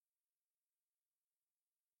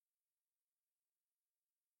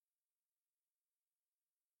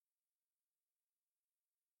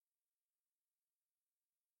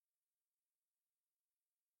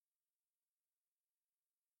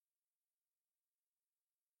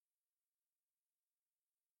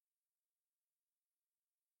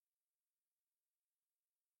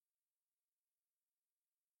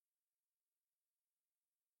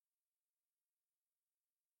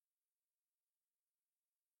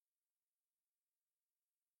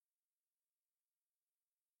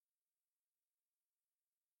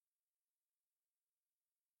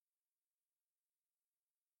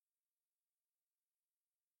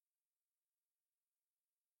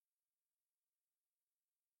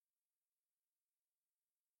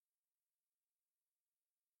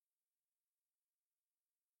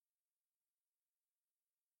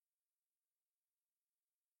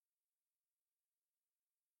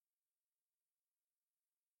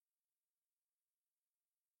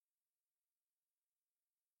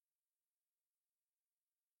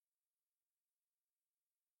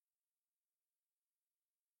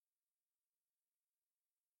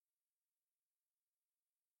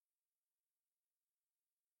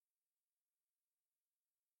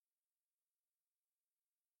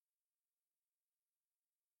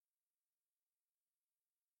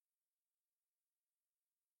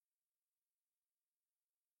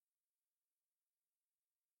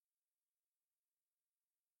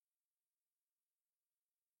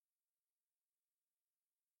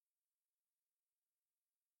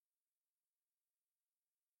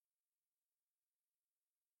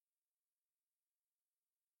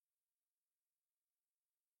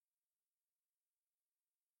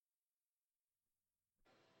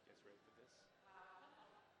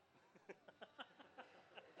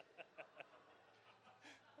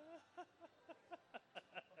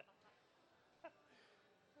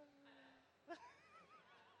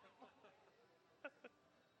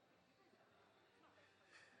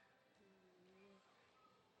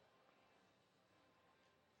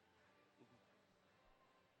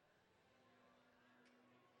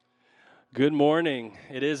Good morning.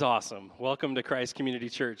 It is awesome. Welcome to Christ Community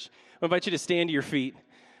Church. I invite you to stand to your feet.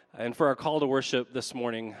 And for our call to worship this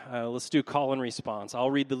morning, let's do call and response. I'll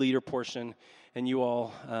read the leader portion, and you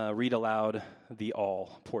all read aloud the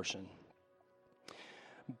all portion.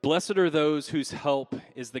 Blessed are those whose help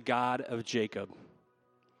is the God of Jacob.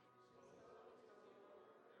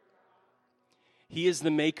 He is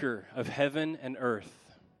the maker of heaven and earth.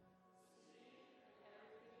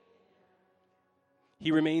 He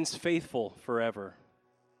remains faithful forever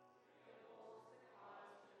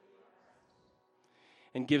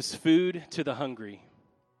and gives food to the hungry.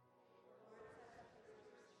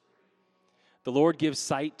 The Lord gives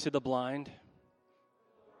sight to the blind.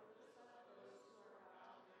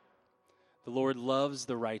 The Lord loves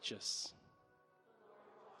the righteous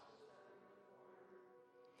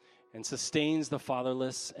and sustains the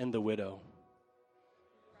fatherless and the widow.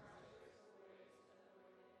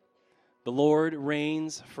 The Lord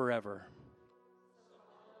reigns forever.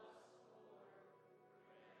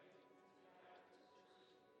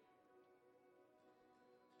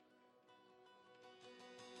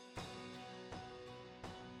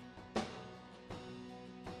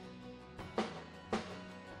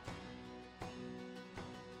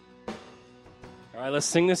 All right, let's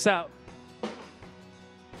sing this out.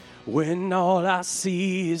 When all I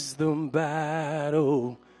see is the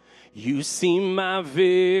battle, you see my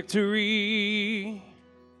victory.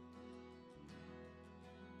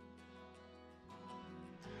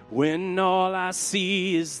 When all I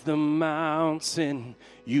see is the mountain,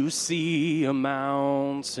 you see a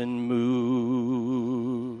mountain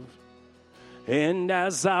move. And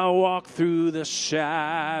as I walk through the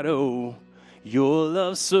shadow, your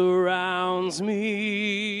love surrounds me.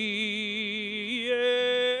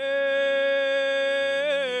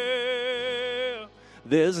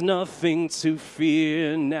 There's nothing to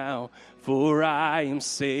fear now, for I am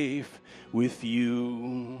safe with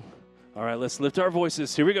you. All right, let's lift our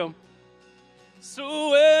voices. Here we go.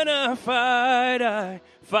 So when I fight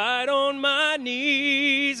on my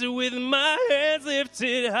knees with my hands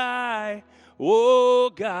lifted high.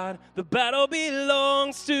 Oh God, the battle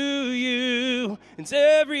belongs to you, and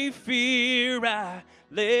every fear I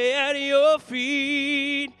lay at your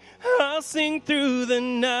feet. I'll sing through the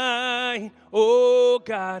night. Oh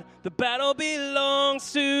God, the battle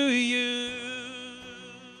belongs to you.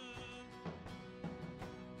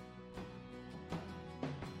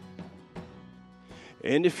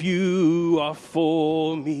 And if you are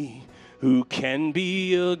for me, who can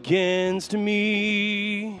be against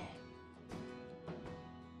me?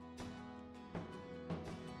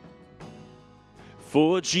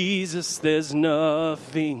 For Jesus, there's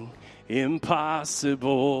nothing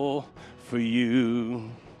impossible for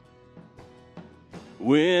you.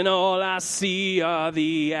 When all I see are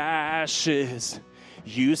the ashes,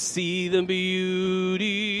 you see the beauty.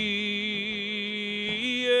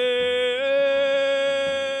 Yeah.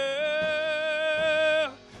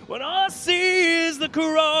 When all I see is the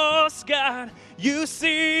cross, God, you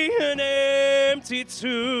see an empty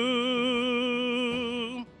tomb.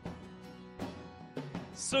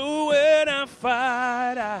 So when I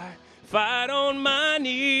fight on my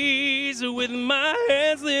knees with my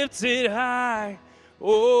hands lifted high.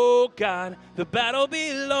 Oh God, the battle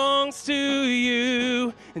belongs to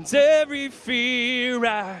you, and every fear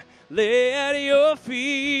I lay at your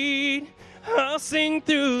feet. I'll sing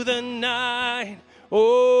through the night.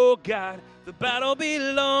 Oh God, the battle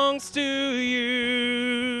belongs to you.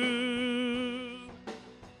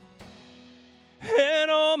 An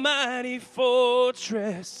almighty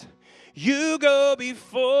fortress, you go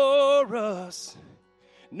before us.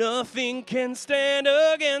 Nothing can stand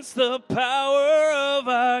against the power of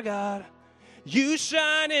our God. You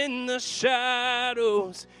shine in the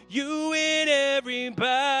shadows, you win every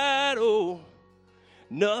battle.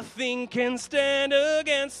 Nothing can stand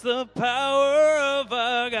against the power of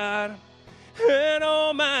our God. An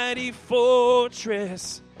almighty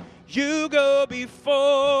fortress, you go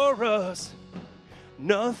before us.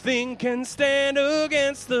 Nothing can stand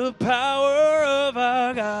against the power of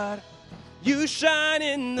our God. You shine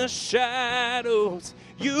in the shadows,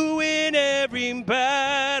 you win every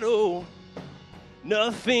battle.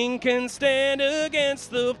 Nothing can stand against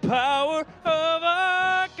the power of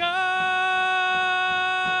our God.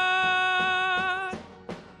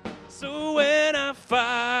 So when I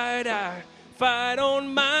fight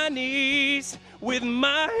on my knees with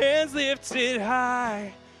my hands lifted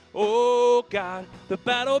high. Oh God, the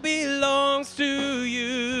battle belongs to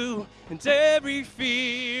you, and every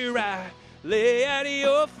fear I lay at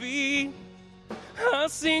your feet. I'll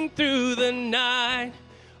sing through the night.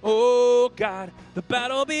 Oh God, the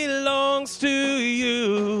battle belongs to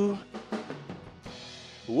you.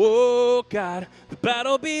 Oh God, the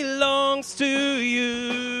battle belongs to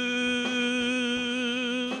you.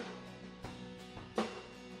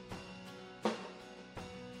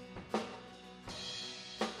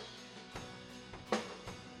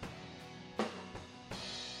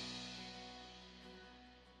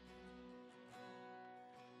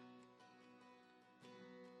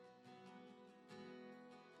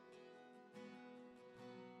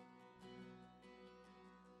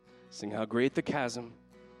 Sing how great the chasm.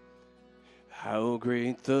 How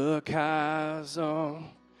great the chasm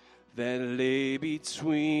that lay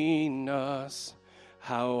between us.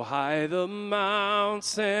 How high the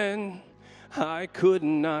mountain I could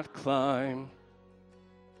not climb.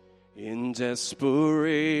 In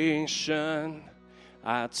desperation,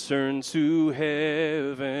 I turned to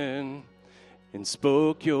heaven and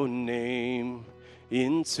spoke your name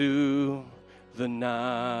into the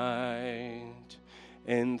night.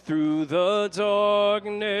 And through the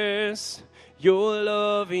darkness, your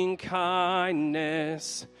loving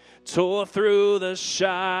kindness tore through the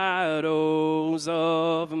shadows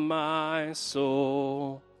of my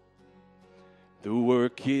soul. The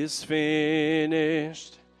work is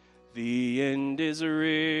finished, the end is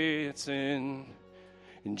written,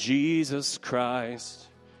 in Jesus Christ,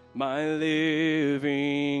 my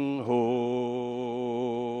living hope.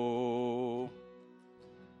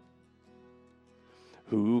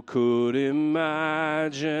 Who could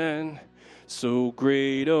imagine so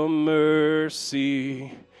great a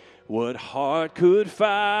mercy? What heart could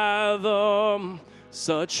fathom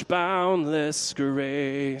such boundless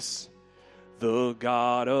grace? The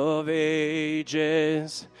God of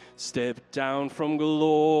ages stepped down from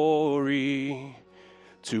glory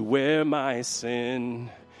to wear my sin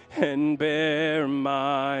and bear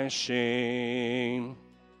my shame.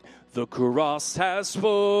 The cross has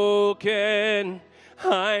spoken,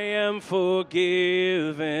 I am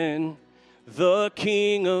forgiven. The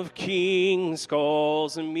King of Kings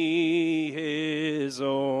calls me his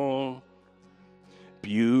own.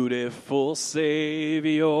 Beautiful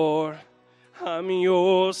Savior, I'm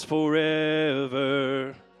yours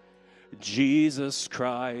forever. Jesus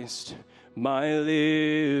Christ, my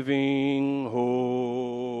living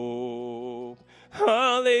hope.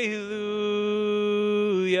 Hallelujah.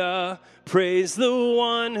 Praise the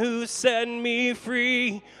one who set me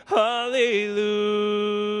free. Hallelujah.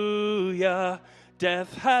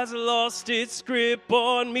 Death has lost its grip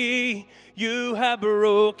on me. You have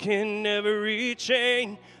broken every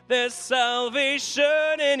chain. There's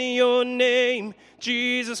salvation in your name,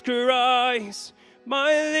 Jesus Christ,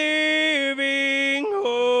 my living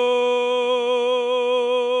hope.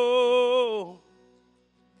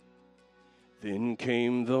 Then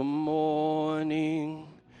came the morning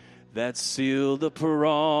that sealed the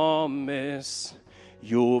promise.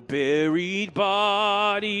 Your buried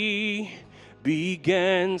body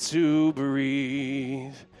began to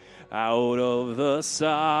breathe. Out of the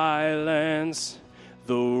silence,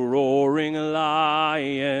 the roaring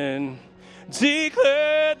lion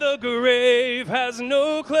declared the grave has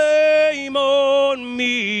no claim on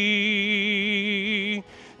me.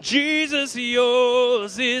 Jesus,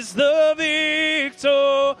 yours is the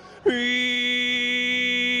victory.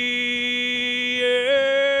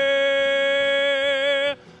 Yeah.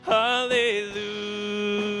 Hallelujah.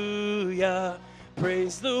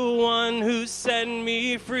 Praise the one who set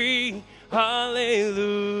me free. Hallelujah.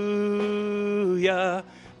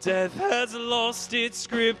 Death has lost its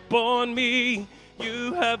grip on me.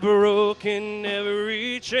 You have broken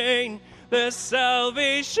every chain. There's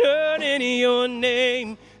salvation in your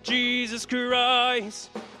name, Jesus Christ,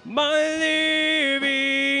 my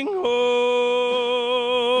living hope.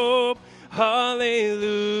 Hallelujah.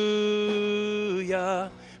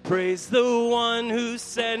 Praise the one who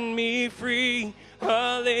set me free.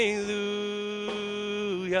 Hallelujah.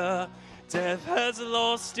 Death has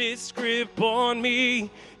lost its grip on me.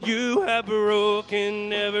 You have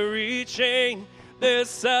broken every chain. There's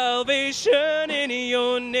salvation in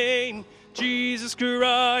your name, Jesus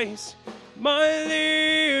Christ, my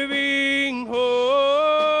living hope.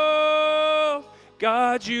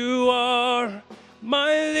 God, you are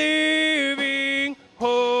my living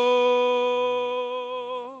hope.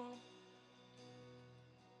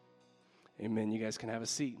 Amen. You guys can have a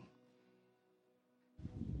seat.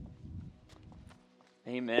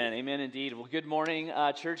 Amen. Amen indeed. Well, good morning,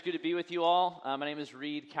 church. Good to be with you all. My name is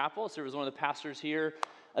Reed Capel. I serve as one of the pastors here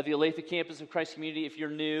at the Olathe campus of Christ Community. If you're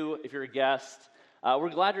new, if you're a guest, we're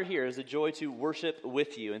glad you're here. It's a joy to worship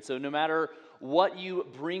with you. And so no matter what you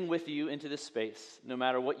bring with you into this space, no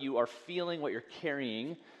matter what you are feeling, what you're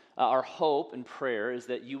carrying, our hope and prayer is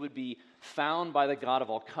that you would be found by the God of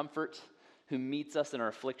all comfort, who meets us in our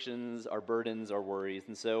afflictions, our burdens, our worries.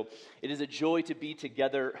 And so it is a joy to be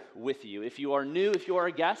together with you. If you are new, if you are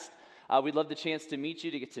a guest, we'd love the chance to meet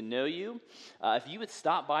you, to get to know you. If you would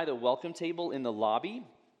stop by the welcome table in the lobby,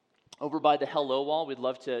 over by the hello wall, we'd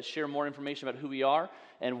love to share more information about who we are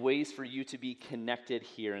and ways for you to be connected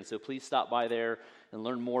here. And so please stop by there and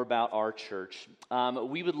learn more about our church.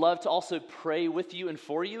 We would love to also pray with you and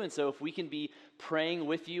for you. And so if we can be praying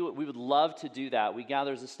with you, we would love to do that. We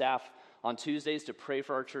gather as a staff on Tuesdays to pray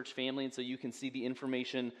for our church family. And so you can see the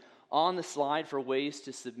information on the slide for ways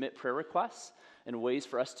to submit prayer requests and ways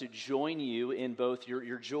for us to join you in both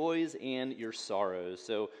your joys and your sorrows.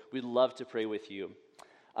 So we'd love to pray with you.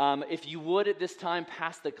 If you would at this time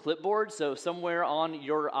pass the clipboard, so somewhere on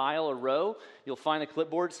your aisle or row, you'll find the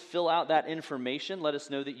clipboards. Fill out that information. Let us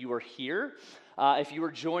know that you are here. If you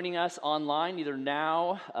are joining us online, either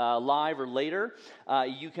now, live, or later,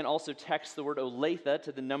 you can also text the word Olathe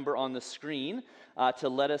to the number on the screen to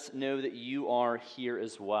let us know that you are here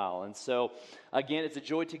as well. And so, again, it's a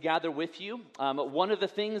joy to gather with you. One of the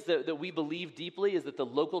things that we believe deeply is that the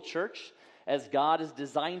local church, as God has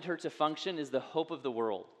designed her to function, is the hope of the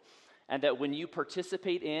world. And that when you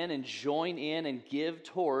participate in and join in and give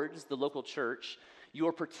towards the local church, you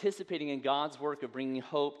are participating in God's work of bringing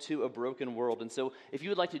hope to a broken world. And so if you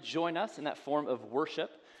would like to join us in that form of worship,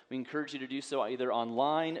 we encourage you to do so either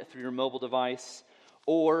online, through your mobile device,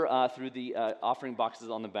 or through the offering boxes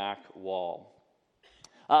on the back wall.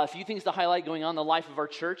 A few things to highlight going on in the life of our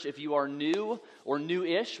church. If you are new or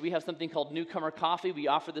new-ish, we have something called Newcomer Coffee. We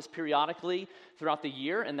offer this periodically throughout the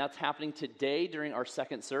year, and that's happening today during our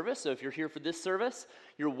second service. So if you're here for this service,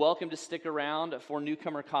 you're welcome to stick around for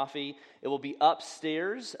Newcomer Coffee. It will be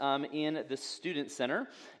upstairs in the Student Center.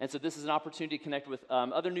 And so this is an opportunity to connect with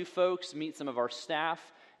other new folks, meet some of our staff.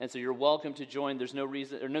 And so you're welcome to join. There's no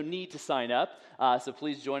reason or no need to sign up. So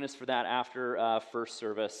please join us for that after first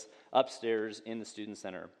service upstairs in the Student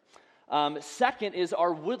Center. Second is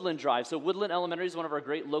our Woodland Drive. So Woodland Elementary is one of our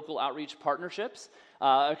great local outreach partnerships.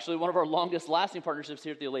 Actually, one of our longest lasting partnerships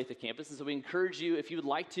here at the Olathe campus. And so we encourage you, if you would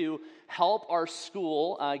like to help our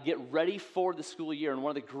school get ready for the school year. And one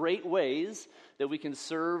of the great ways that we can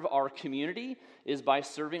serve our community is by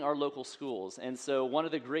serving our local schools. And so one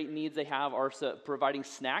of the great needs they have are providing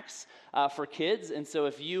snacks for kids. And so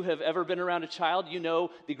if you have ever been around a child, you know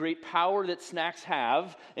the great power that snacks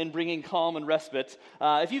have in bringing calm and respite.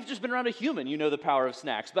 If you've just been around a human, you know the power of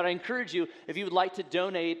snacks. But I encourage you, if you would like to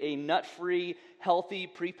donate a nut-free,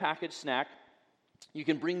 healthy, prepackaged snack, you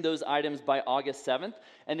can bring those items by August 7th.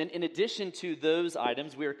 And then in addition to those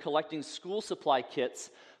items, we are collecting school supply kits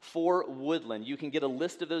for Woodland. You can get a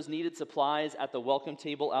list of those needed supplies at the welcome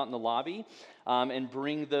table out in the lobby and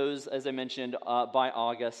bring those, as I mentioned, by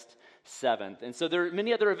August 7th. And so there are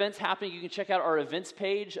many other events happening. You can check out our events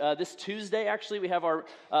page. This Tuesday, actually, we have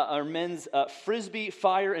our men's Frisbee,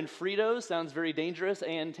 Fire, and Fritos. Sounds very dangerous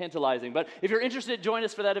and tantalizing. But if you're interested, join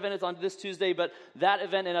us for that event. It's on this Tuesday. But that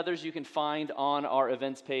event and others you can find on our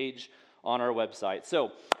events page on our website.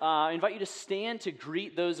 So I invite you to stand to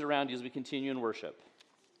greet those around you as we continue in worship.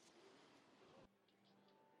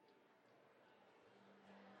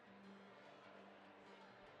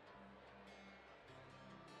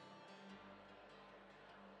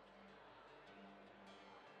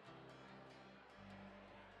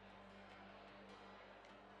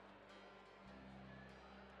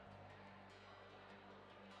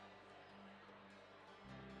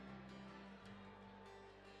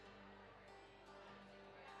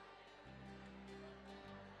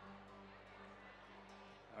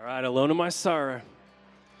 All right, alone in my sorrow.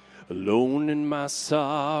 Alone in my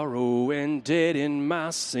sorrow and dead in my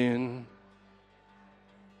sin.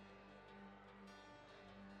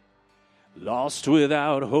 Lost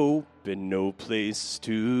without hope and no place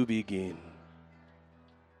to begin.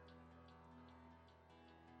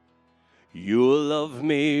 Your love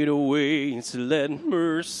made a way to let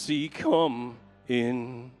mercy come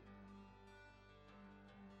in.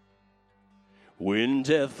 When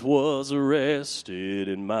death was arrested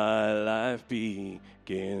and my life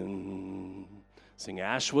began. Sing,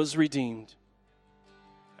 ash was redeemed.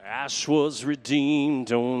 Ash was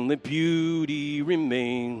redeemed, only beauty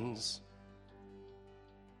remains.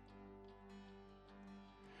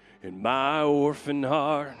 And my orphan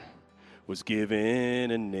heart was given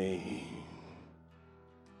a name.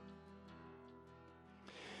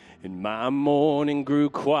 And my morning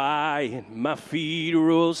grew quiet, my feet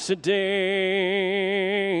rose to dance.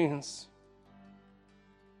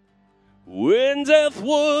 When death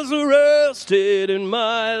was arrested and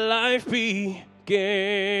my life began.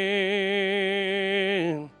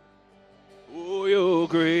 Oh, your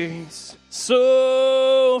grace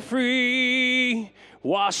so free.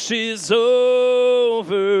 washes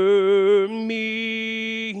over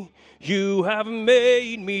me. You have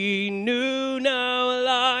made me new, now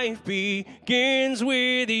life begins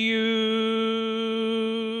with you.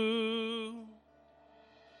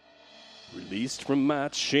 Released from my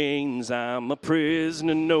chains, I'm a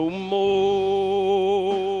prisoner no more.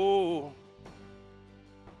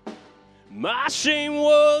 My shame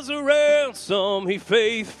was a ransom he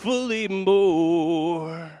faithfully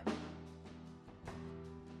bore.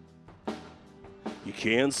 You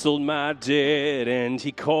canceled my debt and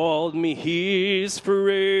he called me his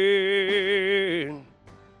friend.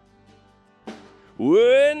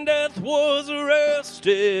 When death was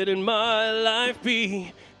arrested and my life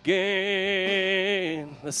began.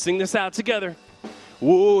 Let's sing this out together.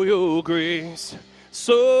 Oh, your grace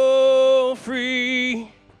so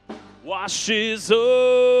free washes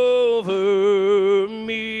over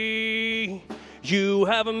me. You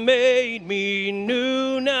have made me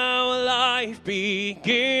new, now life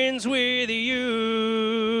begins with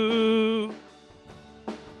you.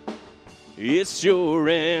 It's your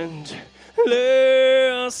endless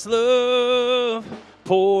love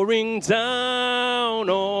pouring down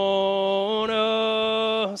on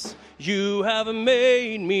us. You have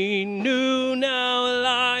made me new, now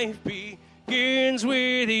life begins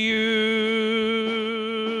with you.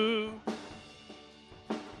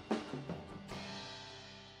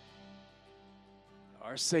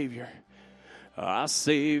 Our Savior, our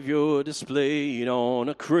Savior displayed on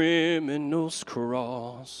a criminal's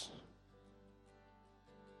cross.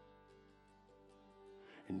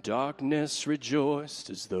 And darkness rejoiced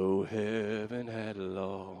as though heaven had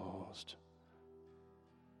lost.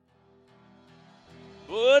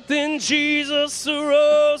 But then Jesus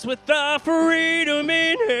arose with our freedom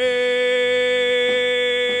in hand.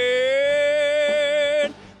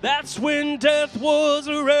 That's when death was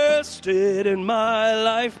arrested and my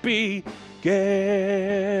life began.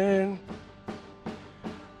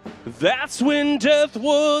 That's when death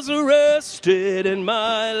was arrested and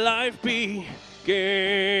my life began.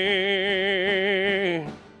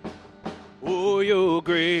 Oh, your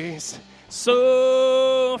grace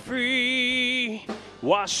so free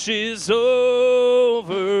washes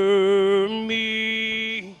over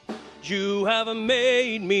me. You have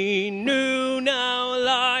made me new, now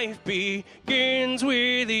life begins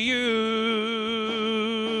with you.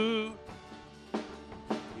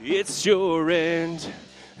 It's your endless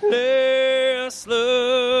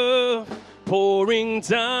love pouring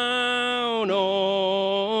down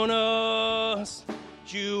on us.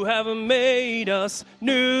 You have made us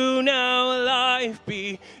new, now life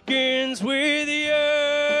begins with you.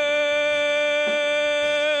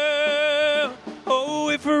 Oh,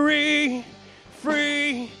 we're free,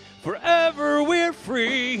 free, forever we're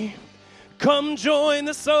free. Come join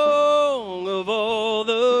the song of all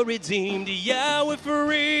the redeemed. Yeah, we're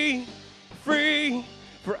free, free,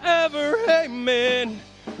 forever, amen.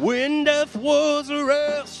 When death was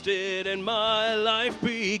arrested and my life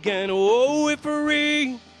began. Oh, we're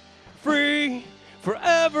free, free,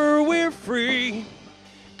 forever we're free.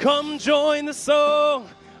 Come join the song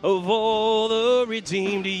of all the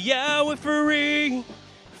redeemed. Yeah, we're free,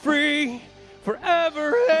 free,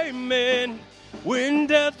 forever, amen. When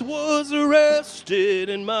death was arrested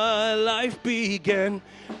and my life began.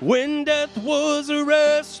 When death was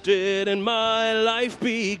arrested and my life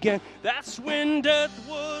began. That's when death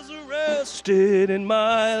was arrested and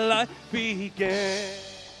my life began.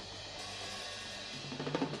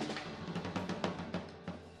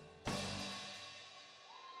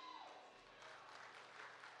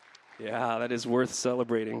 Yeah, that is worth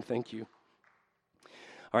celebrating. Thank you.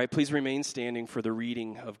 All right, please remain standing for the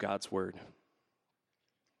reading of God's word.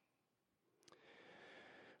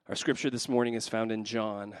 Our scripture this morning is found in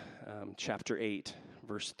John chapter 8,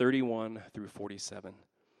 verse 31 through 47.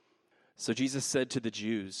 So Jesus said to the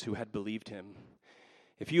Jews who had believed him,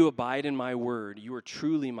 "If you abide in my word, you are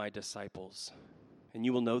truly my disciples, and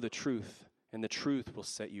you will know the truth, and the truth will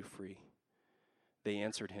set you free." They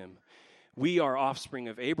answered him, "We are offspring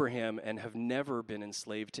of Abraham and have never been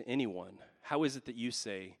enslaved to anyone. How is it that you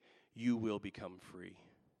say, 'You will become free'?"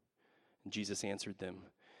 And Jesus answered them,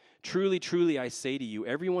 "Truly, truly, I say to you,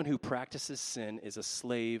 everyone who practices sin is a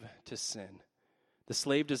slave to sin. The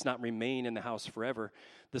slave does not remain in the house forever.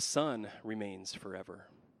 The Son remains forever.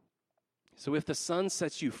 So if the Son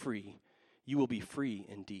sets you free, you will be free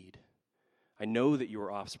indeed. I know that you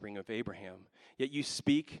are offspring of Abraham, yet you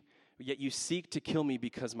seek to kill me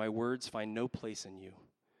because my words find no place in you.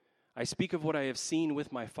 I speak of what I have seen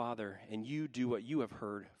with my Father, and you do what you have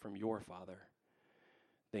heard from your father."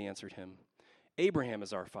 They answered him, "Abraham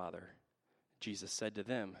is our father." Jesus said to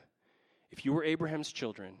them, If you were Abraham's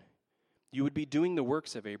children, you would be doing the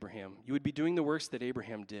works of Abraham. You would be doing the works that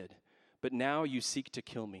Abraham did. But now you seek to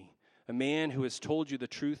kill me, a man who has told you the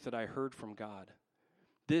truth that I heard from God.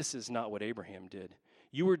 This is not what Abraham did.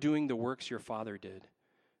 You were doing the works your father did."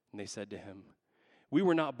 And they said to him, "We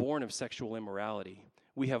were not born of sexual immorality.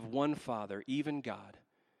 We have one Father, even God."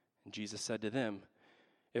 And Jesus said to them,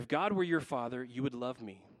 "If God were your Father, you would love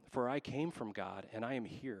me, for I came from God, and I am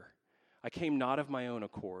here. I came not of my own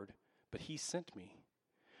accord, but he sent me.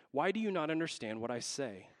 Why do you not understand what I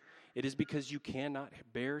say? It is because you cannot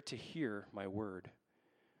bear to hear my word.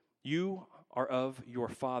 You are of your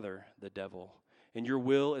father, the devil, and your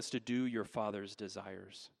will is to do your father's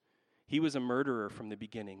desires. He was a murderer from the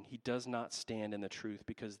beginning. He does not stand in the truth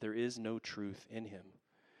because there is no truth in him.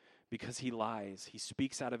 Because he lies, he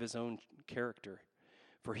speaks out of his own character.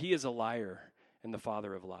 For he is a liar and the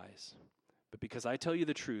father of lies. But because I tell you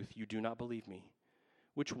the truth, you do not believe me.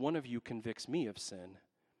 Which one of you convicts me of sin?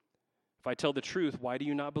 If I tell the truth, why do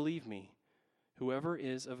you not believe me? Whoever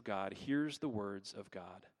is of God hears the words of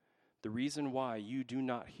God. The reason why you do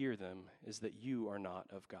not hear them is that you are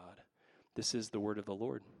not of God." This is the word of the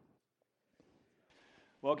Lord.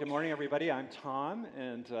 Well, good morning, everybody. I'm Tom,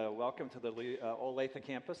 and welcome to the Olathe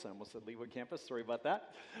campus. I almost said Leawood campus. Sorry about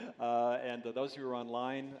that. And those who are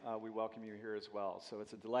online, we welcome you here as well. So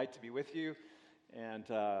it's a delight to be with you.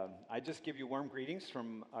 And I just give you warm greetings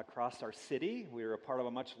from across our city. We're a part of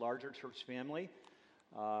a much larger church family.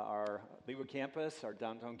 Our Leawood campus, our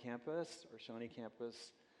downtown campus, our Shawnee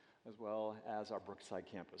campus, as well as our Brookside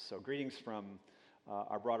campus. So greetings from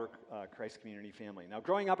our broader Christ community family. Now,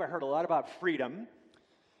 growing up, I heard a lot about freedom.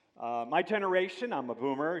 My generation, I'm a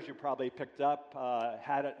boomer, as you probably picked up,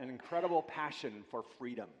 had an incredible passion for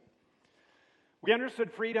freedom. We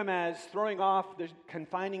understood freedom as throwing off the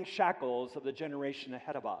confining shackles of the generation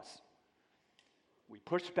ahead of us. We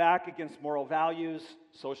pushed back against moral values,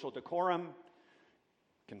 social decorum,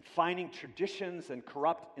 confining traditions, and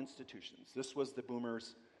corrupt institutions. This was the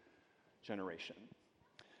boomers' generation.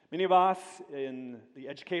 Many of us in the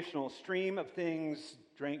educational stream of things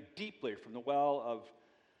drank deeply from the well of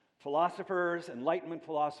philosophers, Enlightenment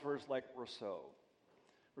philosophers like Rousseau.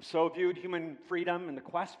 Rousseau viewed human freedom and the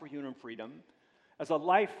quest for human freedom as a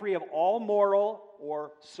life free of all moral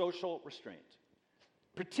or social restraint,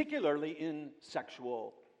 particularly in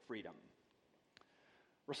sexual freedom.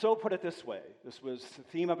 Rousseau put it this way. This was the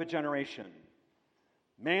theme of a generation.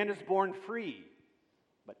 Man is born free,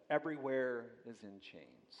 but everywhere is in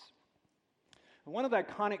chains. And one of the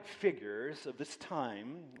iconic figures of this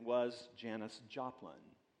time was Janis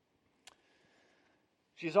Joplin.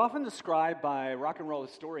 She's often described by rock and roll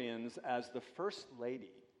historians as the first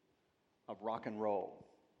lady of rock and roll.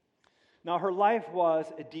 Now, her life was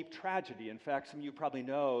a deep tragedy. In fact, some of you probably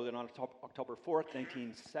know that on October 4th,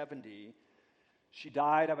 1970, she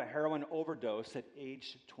died of a heroin overdose at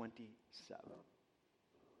age 27.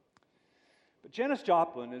 But Janis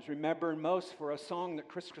Joplin is remembered most for a song that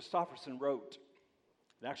Chris Christopherson wrote.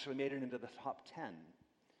 It actually made it into the top 10.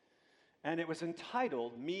 And it was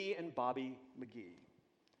entitled "Me and Bobby McGee."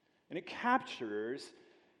 And it captures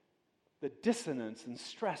the dissonance and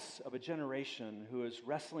stress of a generation who is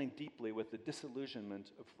wrestling deeply with the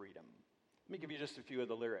disillusionment of freedom. Let me give you just a few of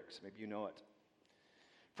the lyrics. Maybe you know it.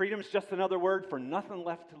 Freedom's just another word for nothing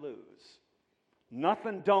left to lose.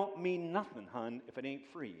 Nothing don't mean nothing, hun, if it ain't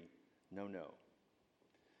free. No, no.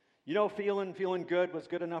 You know, feeling good was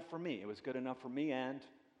good enough for me. It was good enough for me and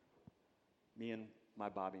my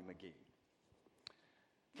Bobby McGee.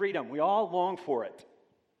 Freedom, we all long for it.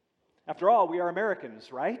 After all, we are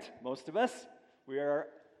Americans, right? Most of us. We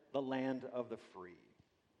are the land of the free.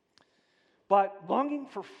 But longing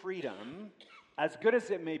for freedom, as good as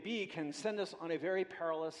it may be, can send us on a very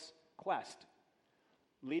perilous quest,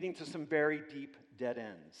 leading to some very deep dead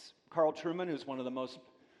ends. Carl Trueman, who's one of the most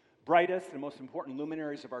brightest and most important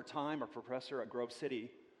luminaries of our time, a professor at Grove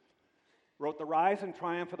City, wrote The Rise and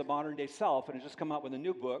Triumph of the Modern Day Self, and has just come out with a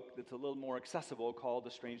new book that's a little more accessible called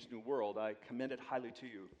The Strange New World. I commend it highly to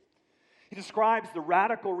you. He describes the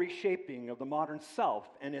radical reshaping of the modern self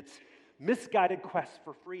and its misguided quest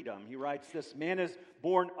for freedom. He writes this: "Man is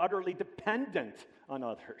born utterly dependent on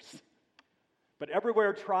others, but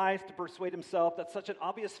everywhere tries to persuade himself that such an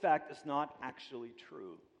obvious fact is not actually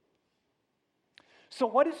true." So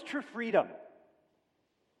what is true freedom?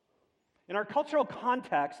 In our cultural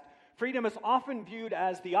context, freedom is often viewed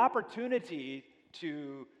as the opportunity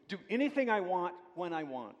to do anything I want when I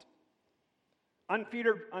want.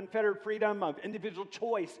 Unfettered freedom of individual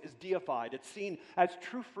choice is deified. It's seen as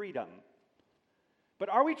true freedom. But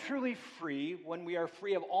are we truly free when we are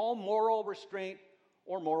free of all moral restraint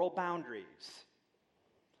or moral boundaries?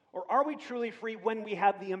 Or are we truly free when we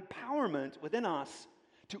have the empowerment within us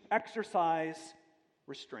to exercise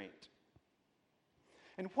restraint?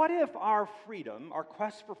 And what if our freedom, our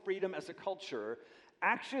quest for freedom as a culture,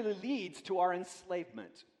 actually leads to our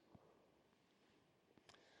enslavement?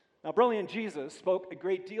 Now, brilliant Jesus spoke a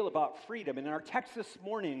great deal about freedom. And in our text this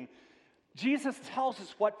morning, Jesus tells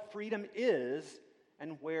us what freedom is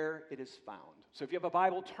and where it is found. So if you have a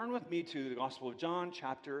Bible, turn with me to the Gospel of John,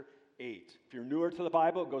 chapter 8. If you're newer to the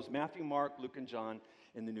Bible, it goes Matthew, Mark, Luke, and John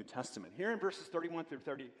in the New Testament. Here in verses 31 through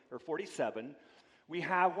 47, we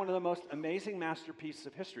have one of the most amazing masterpieces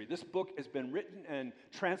of history. This book has been written and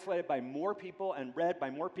translated by more people and read by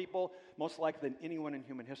more people, most likely than anyone in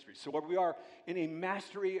human history. So we are in a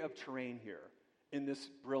mastery of terrain here in this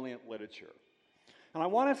brilliant literature. And I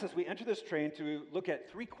want us, as we enter this train, to look at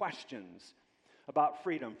three questions about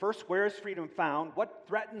freedom. First, where is freedom found? What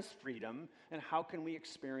threatens freedom? And how can we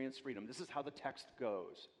experience freedom? This is how the text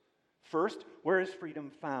goes. First, where is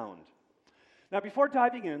freedom found? Now, before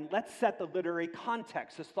diving in, let's set the literary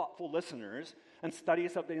context as thoughtful listeners and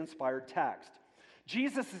studies of the inspired text.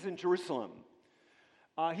 Jesus is in Jerusalem.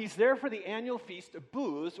 He's there for the annual Feast of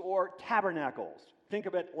Booths, or Tabernacles. Think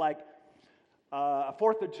of it like a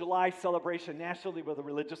 4th of July celebration nationally with a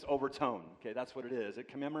religious overtone. Okay, that's what it is. It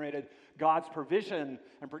commemorated God's provision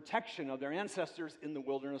and protection of their ancestors in the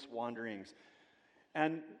wilderness wanderings.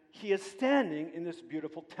 And he is standing in this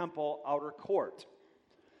beautiful temple outer court.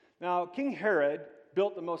 Now, King Herod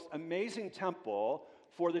built the most amazing temple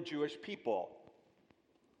for the Jewish people.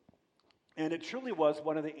 And it truly was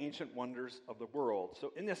one of the ancient wonders of the world.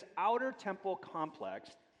 So in this outer temple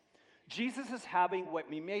complex, Jesus is having what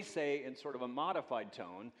we may say in sort of a modified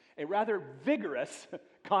tone, a rather vigorous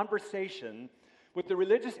conversation with the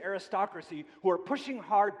religious aristocracy who are pushing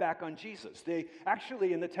hard back on Jesus. They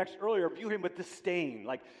actually, in the text earlier, view him with disdain,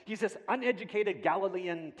 like he's this uneducated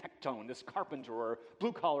Galilean tectone, this carpenter or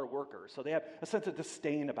blue-collar worker. So they have a sense of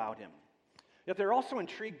disdain about him. Yet they're also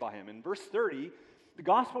intrigued by him. In verse 30, the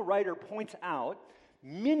gospel writer points out,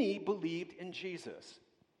 many believed in Jesus.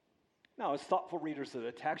 Now, as thoughtful readers of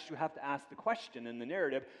the text, you have to ask the question in the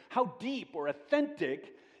narrative, how deep or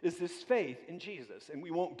authentic is this faith in Jesus? And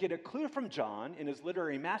we won't get a clue from John in his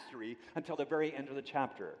literary mastery until the very end of the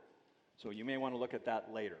chapter. So you may want to look at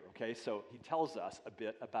that later, okay? So he tells us a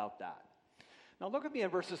bit about that. Now look at me in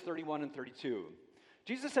verses 31 and 32.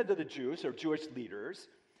 Jesus said to the Jews, or Jewish leaders,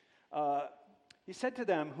 he said to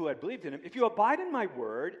them who had believed in him, if you abide in my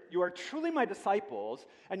word, you are truly my disciples,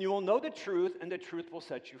 and you will know the truth, and the truth will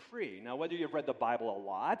set you free. Now, whether you've read the Bible a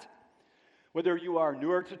lot, whether you are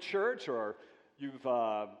newer to church, or you've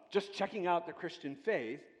just checking out the Christian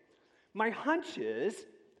faith, my hunch is,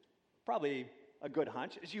 probably a good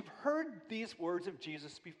hunch, is you've heard these words of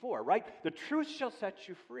Jesus before, right? The truth shall set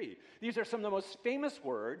you free. These are some of the most famous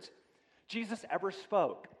words Jesus ever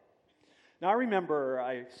spoke. Now, I remember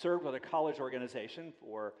I served with a college organization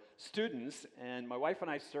for students, and my wife and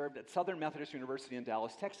I served at Southern Methodist University in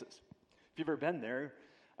Dallas, Texas. If you've ever been there,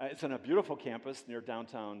 it's on a beautiful campus near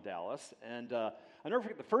downtown Dallas. And I'll never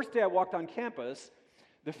forget, the first day I walked on campus,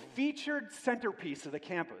 the featured centerpiece of the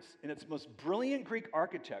campus, in its most brilliant Greek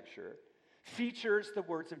architecture, features the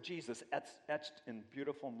words of Jesus etched in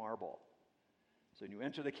beautiful marble. So when you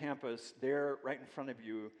enter the campus, there, right in front of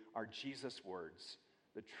you, are Jesus' words.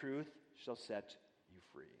 The truth shall set you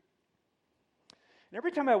free. And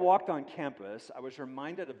every time I walked on campus, I was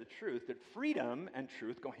reminded of the truth that freedom and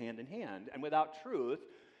truth go hand in hand. And without truth,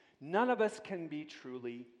 none of us can be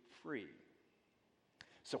truly free.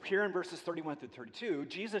 So here in verses 31 through 32,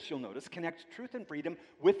 Jesus, you'll notice, connects truth and freedom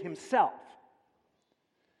with himself.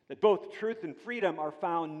 That both truth and freedom are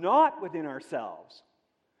found not within ourselves,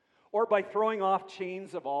 or by throwing off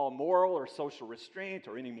chains of all moral or social restraint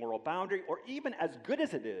or any moral boundary, or even, as good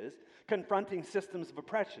as it is, confronting systems of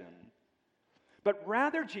oppression. But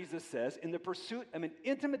rather, Jesus says, in the pursuit of an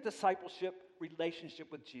intimate discipleship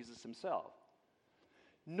relationship with Jesus himself.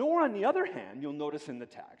 Nor, on the other hand, you'll notice in the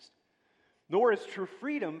text, nor is true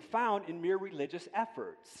freedom found in mere religious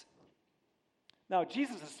efforts. Now,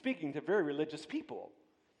 Jesus is speaking to very religious people,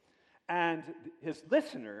 and his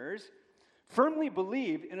listeners firmly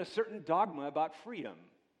believed in a certain dogma about freedom.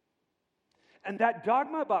 And that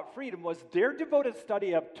dogma about freedom was their devoted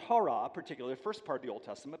study of Torah, particularly the first part of the Old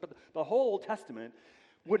Testament, but the whole Old Testament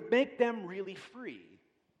would make them really free.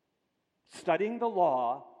 Studying the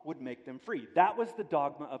law would make them free. That was the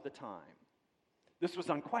dogma of the time. This was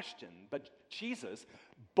unquestioned, but Jesus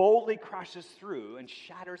boldly crashes through and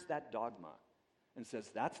shatters that dogma and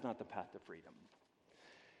says that's not the path to freedom.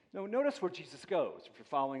 Now, notice where Jesus goes. If you're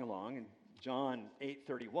following along in John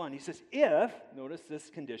 8:31, he says, if, notice this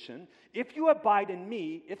condition, if you abide in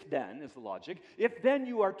me, if then is the logic, if then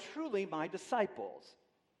you are truly my disciples.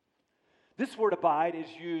 This word abide is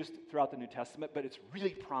used throughout the New Testament, but it's really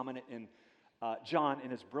prominent in John in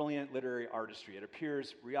his brilliant literary artistry. It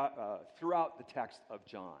appears throughout the text of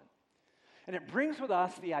John. And it brings with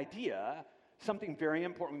us the idea, something very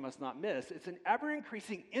important we must not miss, it's an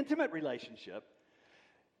ever-increasing intimate relationship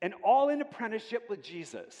and all in apprenticeship with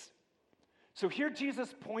Jesus. So here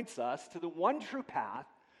Jesus points us to the one true path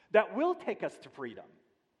that will take us to freedom,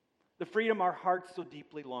 the freedom our hearts so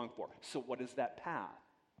deeply long for. So what is that path?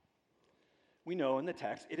 We know in the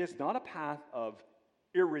text, it is not a path of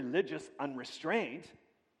irreligious unrestraint,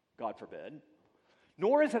 God forbid,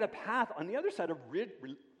 nor is it a path on the other side of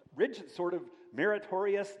rigid sort of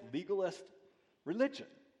meritorious, legalist religion.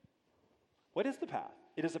 What is the path?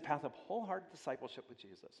 It is a path of wholehearted discipleship with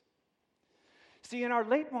Jesus. See, in our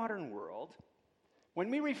late modern world, when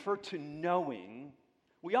we refer to knowing,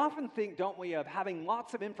 we often think, don't we, of having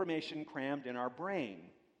lots of information crammed in our brain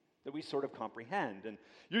that we sort of comprehend. And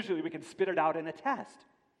usually we can spit it out in a test.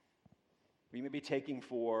 We may be taking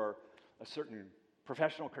for a certain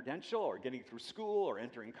professional credential or getting through school or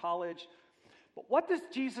entering college. But what does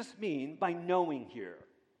Jesus mean by knowing here?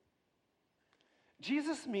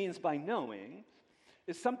 Jesus means by knowing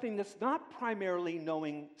is something that's not primarily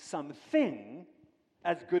knowing something,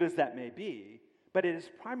 as good as that may be, but it is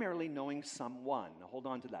primarily knowing someone. Now, hold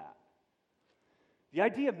on to that. The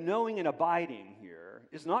idea of knowing and abiding here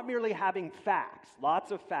is not merely having facts,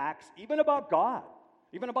 lots of facts, even about God,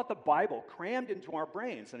 even about the Bible, crammed into our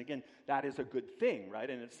brains. And again, that is a good thing, right,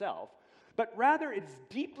 in itself. But rather, it's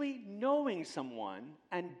deeply knowing someone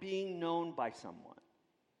and being known by someone.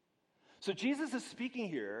 So Jesus is speaking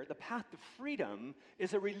here, the path to freedom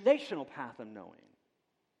is a relational path of knowing,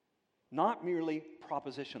 not merely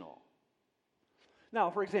propositional.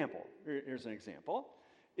 Now, for example, here's an example.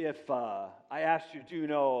 If I asked you, do you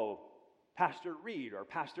know Pastor Reed or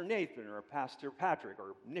Pastor Nathan or Pastor Patrick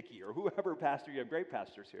or Nikki or whoever pastor, you have great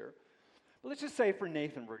pastors here. But let's just say for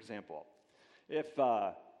Nathan, for example, if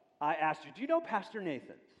I asked you, do you know Pastor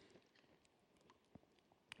Nathan?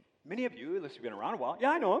 Many of you, unless you've been around a while,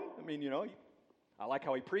 yeah, I know him. I mean, I like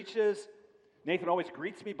how he preaches. Nathan always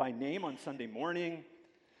greets me by name on Sunday morning.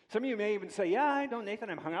 Some of you may even say, yeah, I know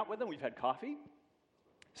Nathan. I've hung out with him. We've had coffee.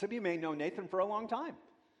 Some of you may know Nathan for a long time.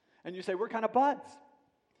 And you say, we're kind of buds.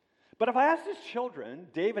 But if I asked his children,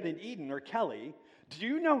 David and Eden or Kelly, do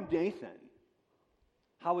you know Nathan?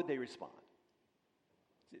 How would they respond?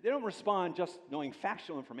 They don't respond just knowing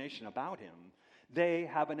factual information about him. They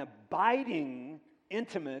have an abiding,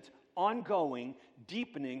 intimate, ongoing,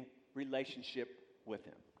 deepening relationship with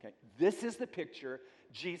him. Okay? This is the picture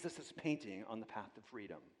Jesus is painting on the path to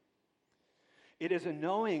freedom. It is a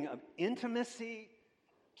knowing of intimacy,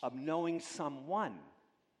 of knowing someone,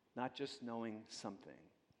 not just knowing something.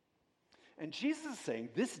 And Jesus is saying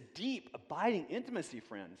this deep, abiding intimacy,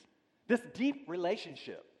 friends, this deep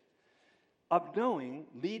relationship of knowing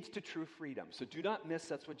leads to true freedom. So do not miss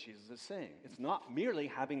that's what Jesus is saying. It's not merely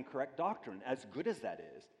having correct doctrine, as good as that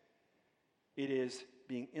is. It is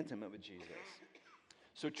being intimate with Jesus.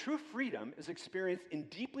 So true freedom is experienced in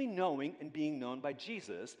deeply knowing and being known by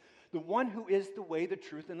Jesus, the one who is the way, the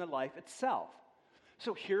truth, and the life itself.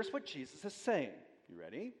 So here's what Jesus is saying. You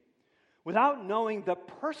ready? Without knowing the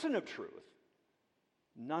person of truth,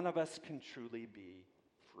 none of us can truly be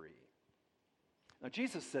free. Now,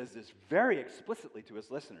 Jesus says this very explicitly to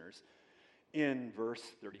his listeners in verse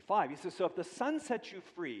 35. He says, so if the Son sets you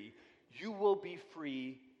free, you will be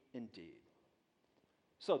free indeed.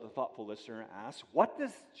 So the thoughtful listener asks, what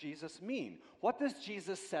does Jesus mean? What does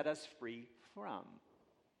Jesus set us free from?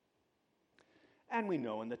 And we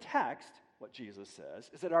know in the text what Jesus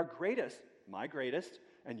says is that our greatest, my greatest,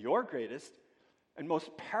 and your greatest, and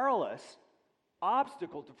most perilous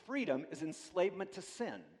obstacle to freedom is enslavement to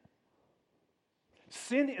sin.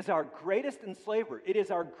 Sin is our greatest enslaver. It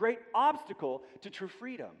is our great obstacle to true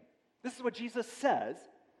freedom. This is what Jesus says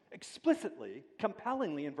explicitly,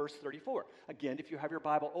 compellingly in verse 34. Again, if you have your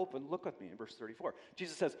Bible open, look with me in verse 34.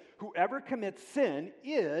 Jesus says, whoever commits sin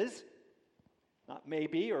is, not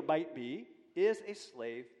maybe or might be, is a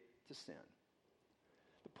slave to sin.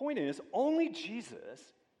 The point is, only Jesus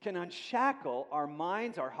can unshackle our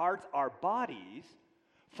minds, our hearts, our bodies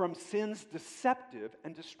from sin's deceptive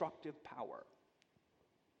and destructive power.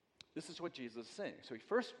 This is what Jesus is saying. So he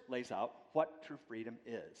first lays out what true freedom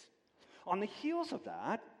is. On the heels of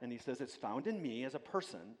that, and he says it's found in me as a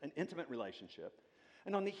person, an intimate relationship,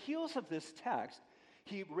 and on the heels of this text,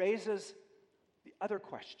 he raises the other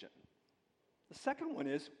question. The second one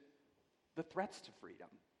is the threats to freedom.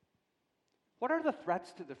 What are the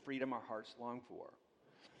threats to the freedom our hearts long for?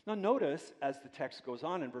 Now notice, as the text goes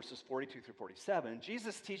on in verses 42 through 47,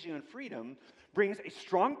 Jesus' teaching on freedom brings a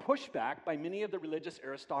strong pushback by many of the religious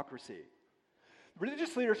aristocracy.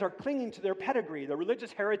 Religious leaders are clinging to their pedigree, their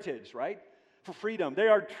religious heritage, right, for freedom. They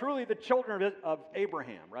are truly the children of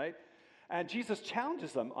Abraham, right? And Jesus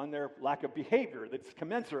challenges them on their lack of behavior that's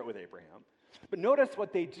commensurate with Abraham. But notice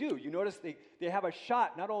what they do. You notice they have a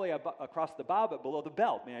shot not only across the bow, but below the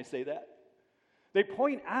belt. May I say that? They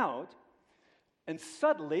point out and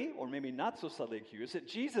subtly, or maybe not so subtly accuse, that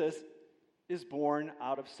Jesus is born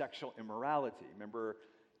out of sexual immorality. Remember,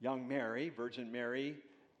 young Mary, Virgin Mary,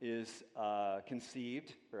 is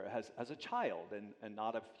conceived or as a child and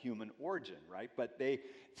not of human origin, right? But they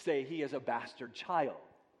say he is a bastard child.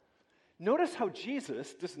 Notice how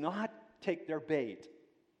Jesus does not take their bait.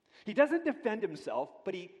 He doesn't defend himself,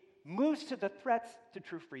 but he moves to the threats to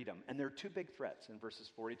true freedom. And there are two big threats in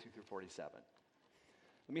verses 42 through 47.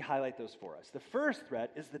 Let me highlight those for us. The first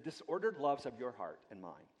threat is the disordered loves of your heart and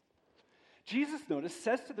mind. Jesus, notice,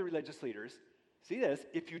 says to the religious leaders, see this,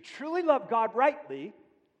 if you truly love God rightly,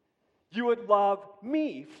 you would love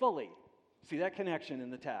me fully. See that connection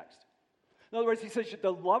in the text? In other words, he says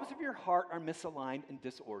the loves of your heart are misaligned and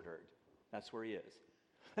disordered. That's where he is.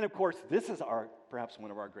 And of course, this is perhaps one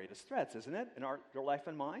of our greatest threats, isn't it, in your life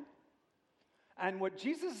and mind? And what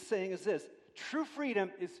Jesus is saying is this, true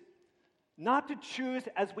freedom is not to choose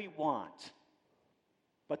as we want,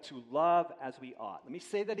 but to love as we ought. Let me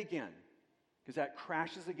say that again, because that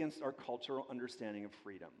crashes against our cultural understanding of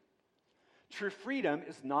freedom. True freedom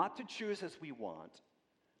is not to choose as we want,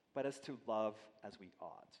 but as to love as we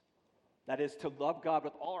ought. That is, to love God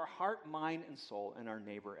with all our heart, mind, and soul, and our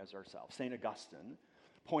neighbor as ourselves. St. Augustine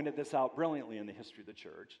pointed this out brilliantly in the history of the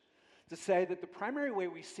church, to say that the primary way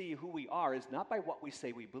we see who we are is not by what we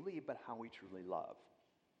say we believe, but how we truly love.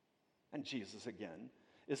 And Jesus, again,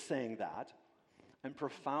 is saying that, and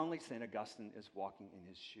profoundly St. Augustine is walking in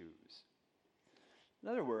his shoes. In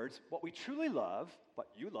other words, what we truly love, what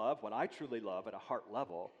you love, what I truly love at a heart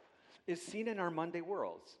level, is seen in our Monday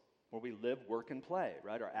worlds, where we live, work, and play,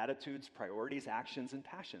 right? Our attitudes, priorities, actions, and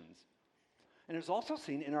passions. And it's also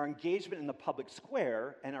seen in our engagement in the public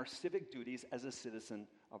square and our civic duties as a citizen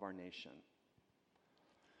of our nation.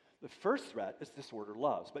 The first threat is disordered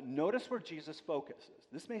loves, but notice where Jesus focuses.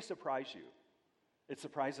 This may surprise you. It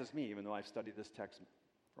surprises me, even though I've studied this text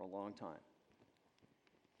for a long time.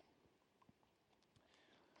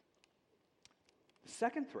 The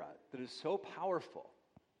second threat that is so powerful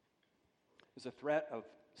is a threat of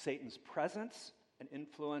Satan's presence and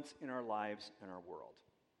influence in our lives and our world.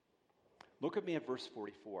 Look at me at verse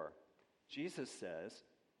 44. Jesus says,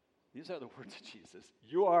 these are the words of Jesus,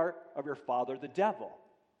 you are of your father the devil,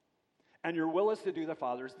 and your will is to do the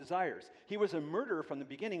Father's desires. He was a murderer from the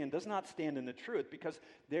beginning and does not stand in the truth because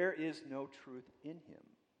there is no truth in him.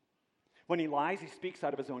 When he lies, he speaks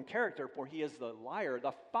out of his own character, for he is the liar,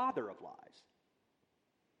 the father of lies.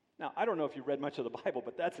 Now, I don't know if you've read much of the Bible,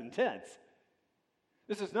 but that's intense.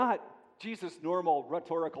 This is not Jesus' normal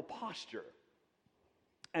rhetorical posture.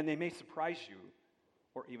 And they may surprise you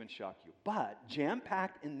or even shock you. But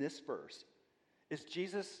jam-packed in this verse is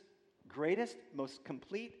Jesus' greatest, most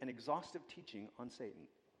complete, and exhaustive teaching on Satan.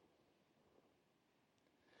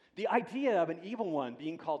 The idea of an evil one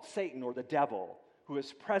being called Satan or the devil, who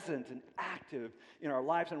is present and active in our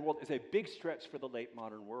lives and world, is a big stretch for the late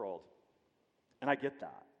modern world. And I get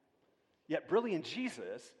that. Yet brilliant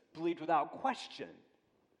Jesus believed without question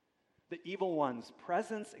the evil one's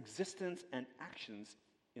presence, existence, and actions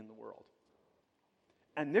in the world.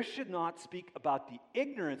 And this should not speak about the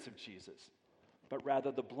ignorance of Jesus, but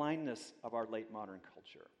rather the blindness of our late modern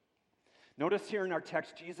culture. Notice here in our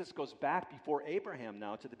text, Jesus goes back before Abraham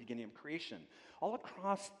now to the beginning of creation. All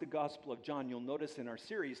across the Gospel of John, you'll notice in our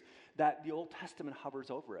series that the Old Testament hovers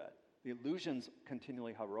over it. The allusions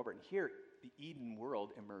continually hover over it. And here, the Eden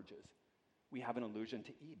world emerges. We have an allusion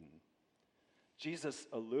to Eden. Jesus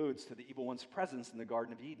alludes to the evil one's presence in the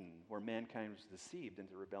Garden of Eden, where mankind was deceived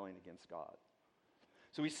into rebelling against God.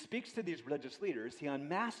 So he speaks to these religious leaders. He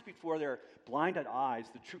unmasks before their blinded eyes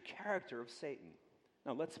the true character of Satan.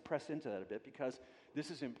 Now let's press into that a bit because this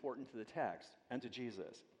is important to the text and to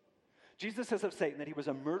Jesus. Jesus says of Satan that he was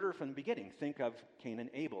a murderer from the beginning. Think of Cain and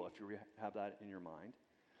Abel if you have that in your mind.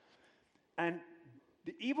 And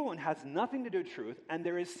the evil one has nothing to do with truth, and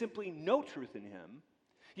there is simply no truth in him.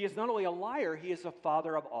 He is not only a liar, he is the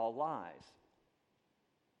father of all lies.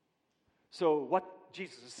 So what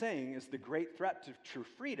Jesus is saying is the great threat to true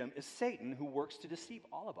freedom is Satan, who works to deceive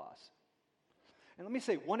all of us. And let me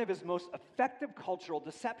say, one of his most effective cultural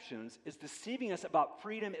deceptions is deceiving us about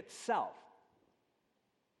freedom itself.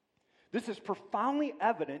 This is profoundly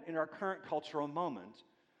evident in our current cultural moment,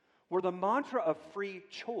 where the mantra of free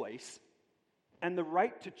choice and the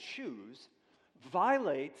right to choose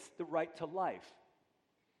violates the right to life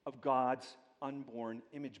of God's unborn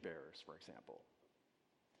image bearers, for example.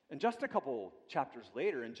 And just a couple chapters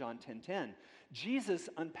later in John 10:10, Jesus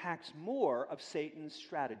unpacks more of Satan's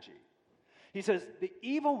strategy. He says, the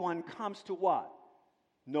evil one comes to what?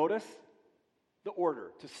 Notice the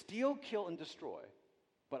order: to steal, kill, and destroy.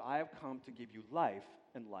 But I have come to give you life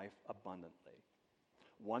and life abundantly.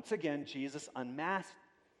 Once again, Jesus unmasked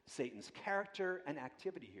Satan's character and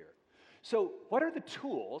activity here. So, what are the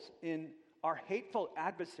tools in our hateful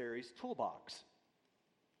adversary's toolbox?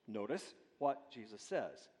 Notice what Jesus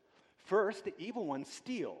says. First, the evil one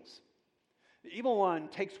steals. The evil one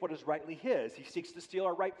takes what is rightly his. He seeks to steal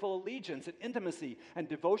our rightful allegiance and intimacy and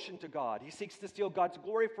devotion to God. He seeks to steal God's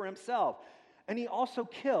glory for himself. And he also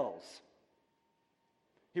kills.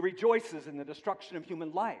 He rejoices in the destruction of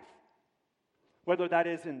human life, whether that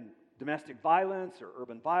is in domestic violence or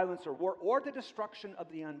urban violence or war, or the destruction of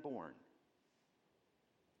the unborn.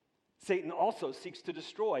 Satan also seeks to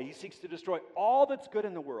destroy. He seeks to destroy all that's good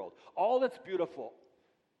in the world, all that's beautiful.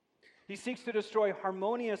 He seeks to destroy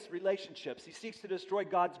harmonious relationships. He seeks to destroy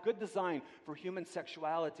God's good design for human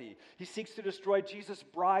sexuality. He seeks to destroy Jesus'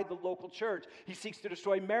 bride, the local church. He seeks to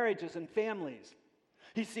destroy marriages and families.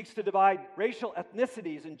 He seeks to divide racial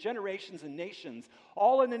ethnicities and generations and nations,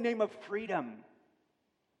 all in the name of freedom.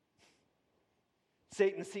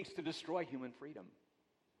 Satan seeks to destroy human freedom.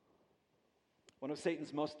 One of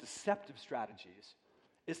Satan's most deceptive strategies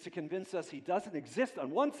is to convince us he doesn't exist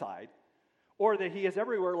on one side, or that he is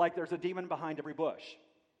everywhere like there's a demon behind every bush.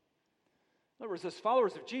 In other words, as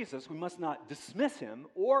followers of Jesus, we must not dismiss him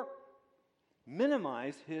or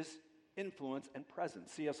minimize his influence and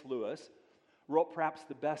presence. C.S. Lewis wrote perhaps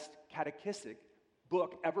the best catechistic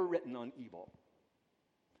book ever written on evil.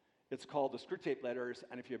 It's called The Screwtape Letters,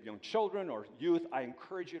 and if you have young children or youth, I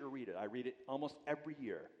encourage you to read it. I read it almost every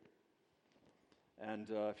year. And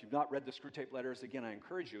if you've not read The Screwtape Letters, again, I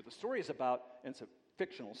encourage you. The story is about, and it's a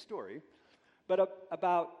fictional story, but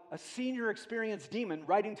about a senior experienced demon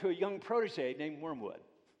writing to a young protege named Wormwood,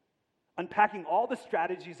 unpacking all the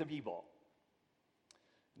strategies of evil.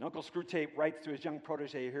 And Uncle Screwtape writes to his young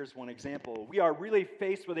protege, here's one example. We are really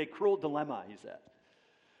faced with a cruel dilemma, he said.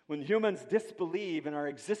 When humans disbelieve in our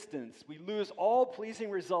existence, we lose all pleasing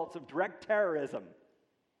results of direct terrorism.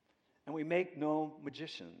 And we make no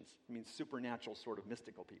magicians. I mean, supernatural sort of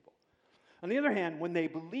mystical people. On the other hand, when they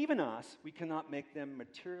believe in us, we cannot make them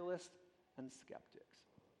materialists and skeptics.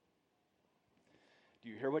 Do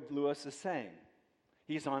you hear what Lewis is saying?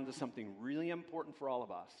 He's on to something really important for all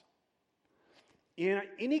of us. In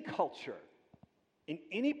any culture, in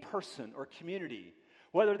any person or community,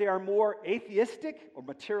 whether they are more atheistic or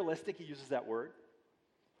materialistic, he uses that word,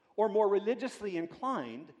 or more religiously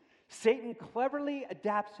inclined, Satan cleverly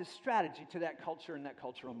adapts his strategy to that culture and that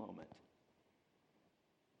cultural moment.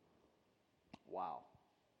 Wow.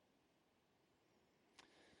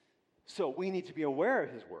 So we need to be aware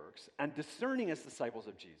of his works and discerning as disciples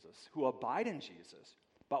of Jesus who abide in Jesus,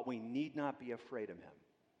 but we need not be afraid of him.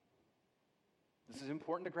 This is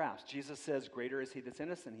important to grasp. Jesus says, greater is he that's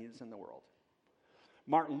in us than he that's in the world.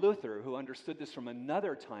 Martin Luther, who understood this from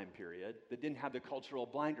another time period that didn't have the cultural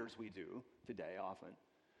blinders we do today often,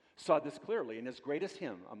 saw this clearly in his greatest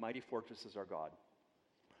hymn, A Mighty Fortress is Our God.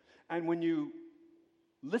 And when you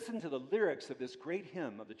listen to the lyrics of this great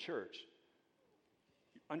hymn of the church,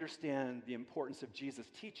 you understand the importance of Jesus'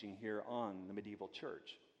 teaching here on the medieval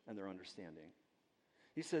church and their understanding.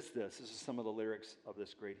 He says this is some of the lyrics of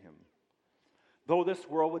this great hymn. Though this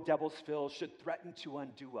world with devils filled should threaten to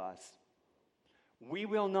undo us, we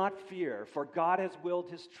will not fear, for God has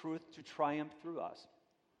willed his truth to triumph through us.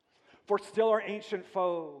 For still our ancient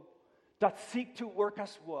foe doth seek to work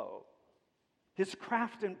us woe. His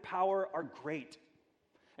craft and power are great,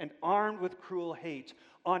 and armed with cruel hate,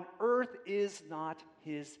 on earth is not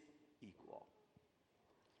his equal.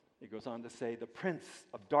 He goes on to say, the prince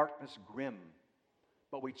of darkness grim,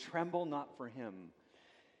 but we tremble not for him.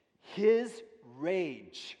 His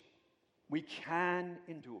rage we can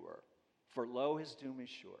endure, for lo, his doom is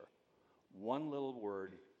sure. One little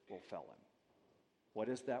word will fell him. What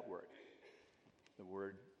is that word? The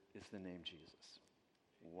word is the name Jesus.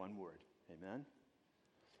 One word. Amen?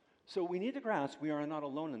 So we need to grasp we are not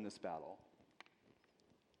alone in this battle.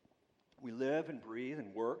 We live and breathe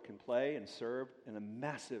and work and play and serve in a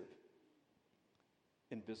massive,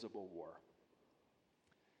 invisible war.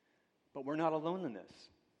 But we're not alone in this.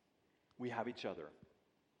 We have each other.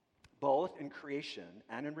 Both in creation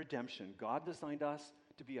and in redemption, God designed us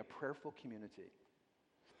to be a prayerful community.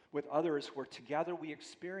 with others where together we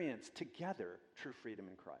experience together true freedom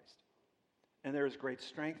in Christ. And there is great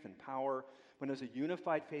strength and power when, as a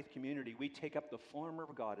unified faith community, we take up the full armor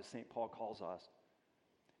of God, as St. Paul calls us,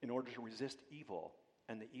 in order to resist evil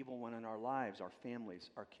and the evil one in our lives, our families,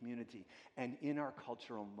 our community, and in our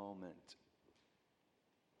cultural moment.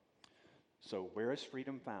 So, where is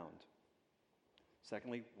freedom found?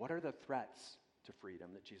 Secondly, what are the threats to freedom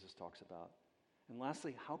that Jesus talks about? And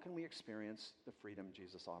lastly, how can we experience the freedom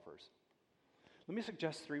Jesus offers? Let me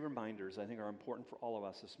suggest 3 reminders I think are important for all of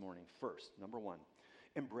us this morning. First, number 1,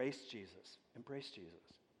 embrace Jesus. Embrace Jesus.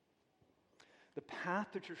 The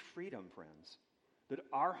path to true freedom, friends, that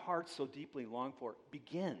our hearts so deeply long for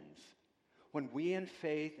begins when we in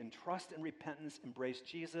faith and trust and repentance embrace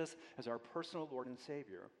Jesus as our personal Lord and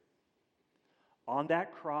Savior. On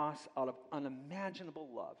that cross, out of unimaginable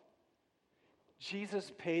love,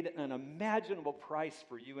 Jesus paid an unimaginable price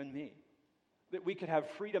for you and me, that we could have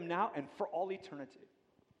freedom now and for all eternity.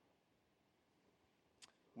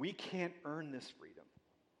 We can't earn this freedom.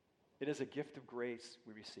 It is a gift of grace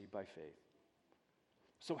we receive by faith.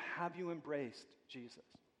 So have you embraced Jesus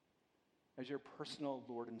as your personal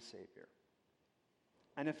Lord and Savior?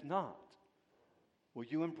 And if not, will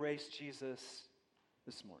you embrace Jesus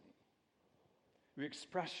this morning? Will you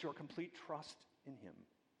express your complete trust in Him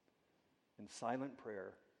in silent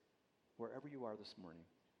prayer wherever you are this morning?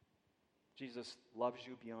 Jesus loves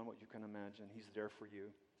you beyond what you can imagine. He's there for you.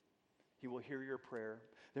 He will hear your prayer.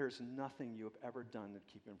 There is nothing you have ever done that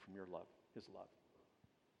keep Him from your love, His love.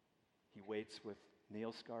 He waits with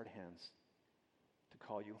nail-scarred hands to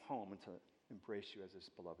call you home and to embrace you as His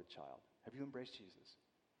beloved child. Have you embraced Jesus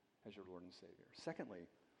as your Lord and Savior? Secondly,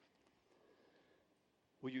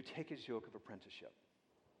 will you take His yoke of apprenticeship?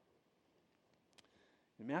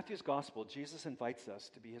 In Matthew's gospel, Jesus invites us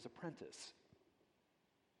to be His apprentice.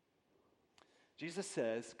 Jesus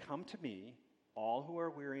says, "Come to me, all who are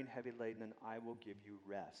weary and heavy laden, and I will give you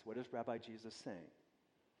rest." What is Rabbi Jesus saying?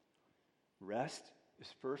 Rest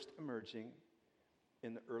is first emerging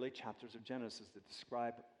in the early chapters of Genesis that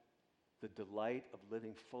describe the delight of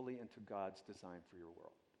living fully into God's design for your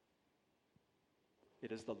world.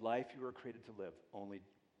 It is the life you were created to live, only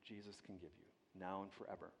Jesus can give you, now and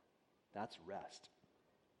forever. That's rest.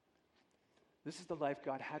 This is the life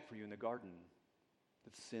God had for you in the garden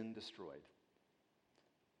that sin destroyed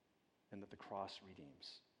and that the cross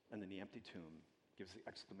redeems, and then the empty tomb gives the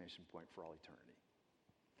exclamation point for all eternity.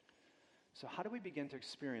 So how do we begin to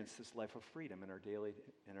experience this life of freedom in our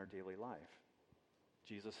daily life?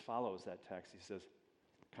 Jesus follows that text. He says,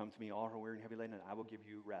 "Come to me, all who are weary and heavy laden, and I will give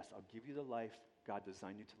you rest." I'll give you the life God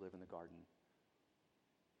designed you to live in the garden.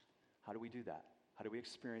 How do we do that? How do we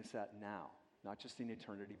experience that now? Not just in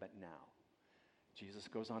eternity, but now. Jesus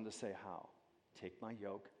goes on to say how. "Take my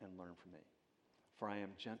yoke and learn from me. For I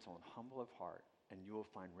am gentle and humble of heart, and you will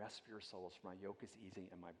find rest for your souls. For my yoke is easy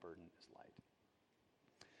and my burden is light."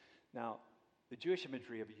 Now, the Jewish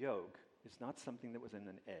imagery of a yoke is not something that was in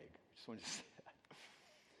an egg. I just wanted to say that.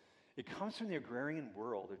 It comes from the agrarian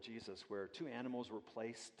world of Jesus, where 2 animals were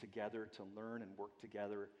placed together to learn and work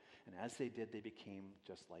together, and as they did, they became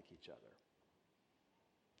just like each other.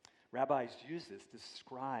 Rabbis use this to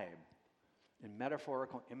describe in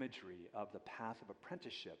metaphorical imagery of the path of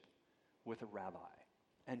apprenticeship with a rabbi.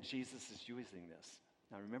 And Jesus is using this.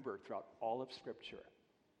 Now remember, throughout all of Scripture,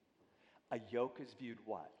 a yoke is viewed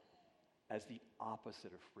what? As the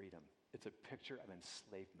opposite of freedom. It's a picture of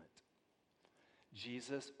enslavement.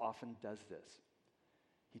 Jesus often does this.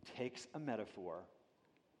 He takes a metaphor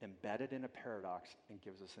embedded in a paradox and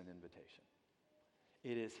gives us an invitation.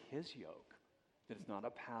 It is His yoke that is not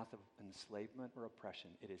a path of enslavement or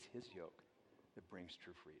oppression. It is His yoke that brings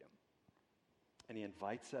true freedom. And He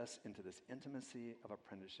invites us into this intimacy of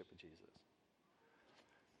apprenticeship with Jesus.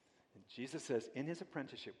 And Jesus says, in His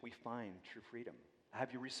apprenticeship, we find true freedom.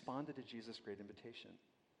 Have you responded to Jesus' great invitation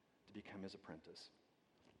to become His apprentice?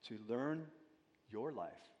 To learn your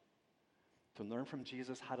life. To learn from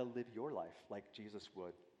Jesus how to live your life like Jesus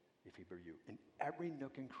would if He were you. In every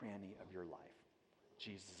nook and cranny of your life,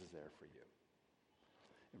 Jesus is there for you.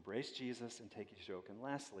 Embrace Jesus and take His yoke. And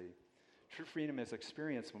lastly, true freedom is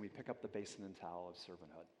experienced when we pick up the basin and towel of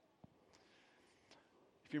servanthood.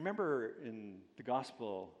 If you remember in the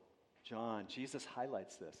Gospel, John, Jesus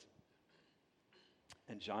highlights this.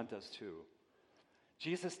 And John does too.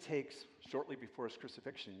 Jesus takes, shortly before His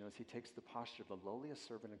crucifixion, He takes the posture of the lowliest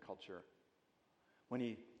servant in culture when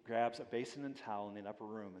He grabs a basin and towel in the upper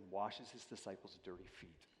room and washes His disciples' dirty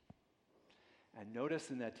feet. And notice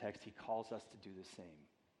in that text, He calls us to do the same.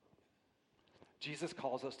 Jesus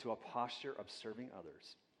calls us to a posture of serving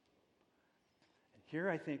others. And Here,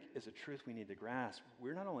 I think, is a truth we need to grasp.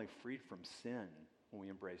 We're not only freed from sin when we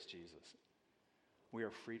embrace Jesus, we are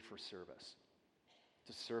freed for service,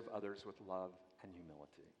 to serve others with love and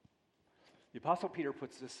humility. The Apostle Peter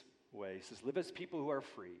puts it this way. He says, live as people who are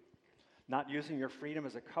free, not using your freedom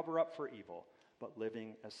as a cover-up for evil, but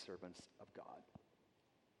living as servants of God.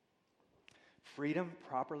 Freedom,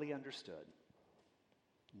 properly understood,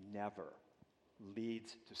 never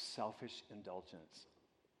leads to selfish indulgence,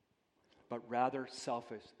 but rather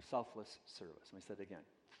selfless service. Let me say it again.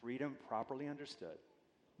 Freedom, properly understood,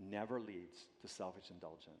 never leads to selfish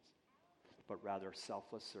indulgence, but rather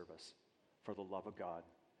selfless service for the love of God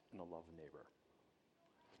and the love of neighbor.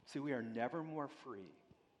 See, we are never more free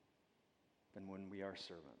than when we are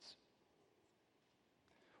servants.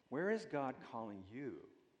 Where is God calling you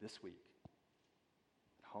this week?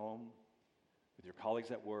 At home, with your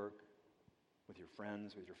colleagues at work, with your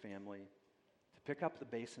friends, with your family, to pick up the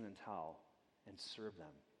basin and towel and serve them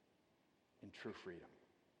in true freedom.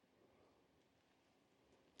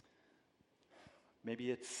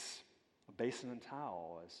 Maybe it's a basin and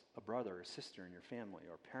towel as a brother or sister in your family,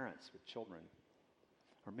 or parents with children.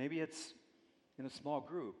 Or maybe it's in a small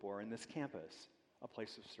group or in this campus, a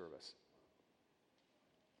place of service.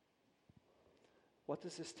 What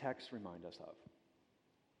does this text remind us of?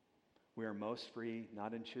 We are most free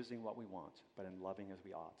not in choosing what we want, but in loving as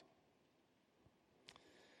we ought.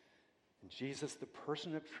 In Jesus, the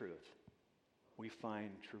person of truth, we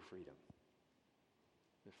find true freedom.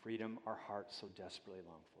 The freedom our hearts so desperately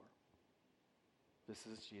long for. This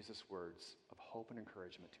is Jesus' words of hope and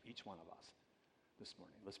encouragement to each one of us this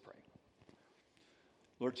morning. Let's pray.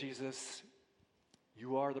 Lord Jesus,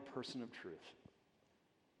 you are the person of truth.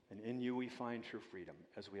 And in you we find true freedom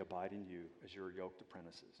as we abide in you as your yoked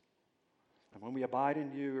apprentices. And when we abide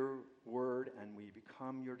in your word and we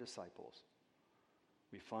become your disciples,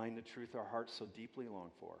 we find the truth our hearts so deeply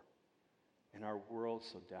long for and our world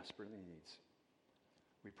so desperately needs.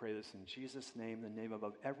 We pray this in Jesus' name, the name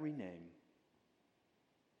above every name,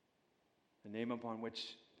 the name upon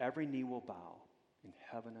which every knee will bow in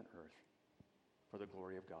heaven and earth for the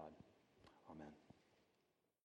glory of God. Amen.